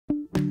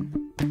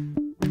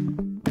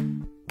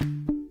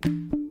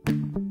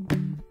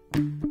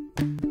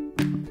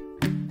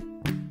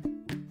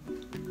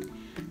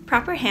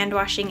Proper hand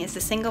washing is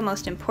the single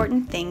most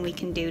important thing we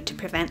can do to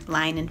prevent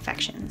line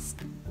infections.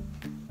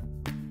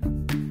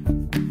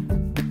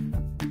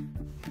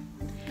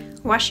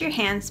 Wash your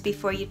hands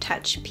before you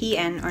touch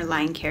PN or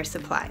line care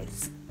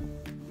supplies,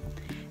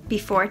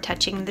 before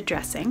touching the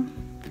dressing,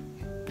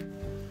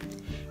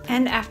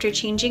 and after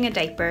changing a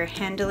diaper,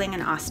 handling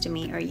an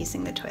ostomy, or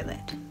using the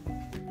toilet.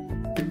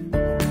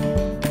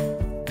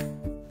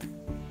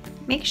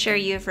 Make sure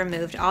you have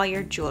removed all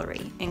your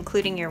jewelry,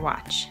 including your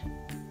watch.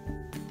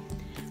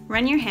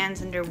 Run your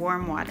hands under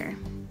warm water.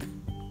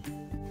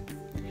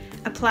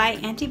 Apply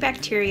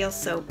antibacterial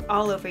soap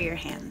all over your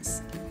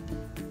hands.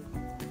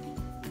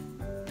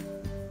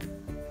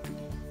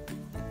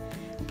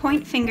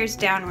 Point fingers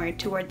downward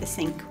toward the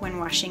sink when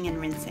washing and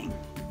rinsing.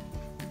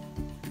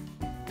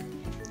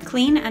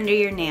 Clean under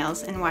your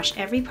nails and wash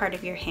every part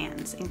of your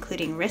hands,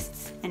 including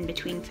wrists and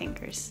between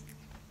fingers.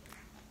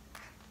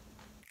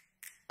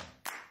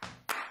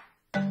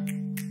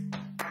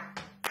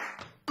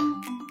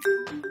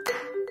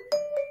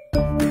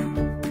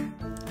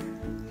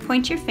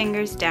 Point your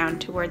fingers down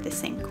toward the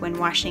sink when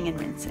washing and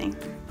rinsing.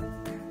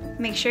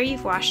 Make sure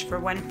you've washed for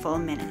 1 full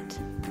minute.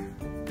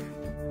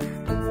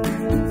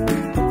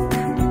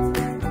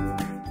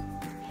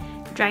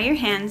 Dry your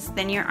hands,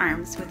 then your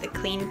arms with a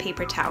clean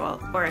paper towel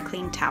or a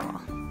clean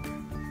towel.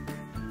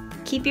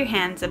 Keep your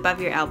hands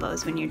above your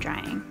elbows when you're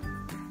drying.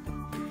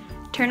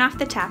 Turn off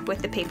the tap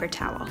with the paper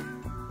towel.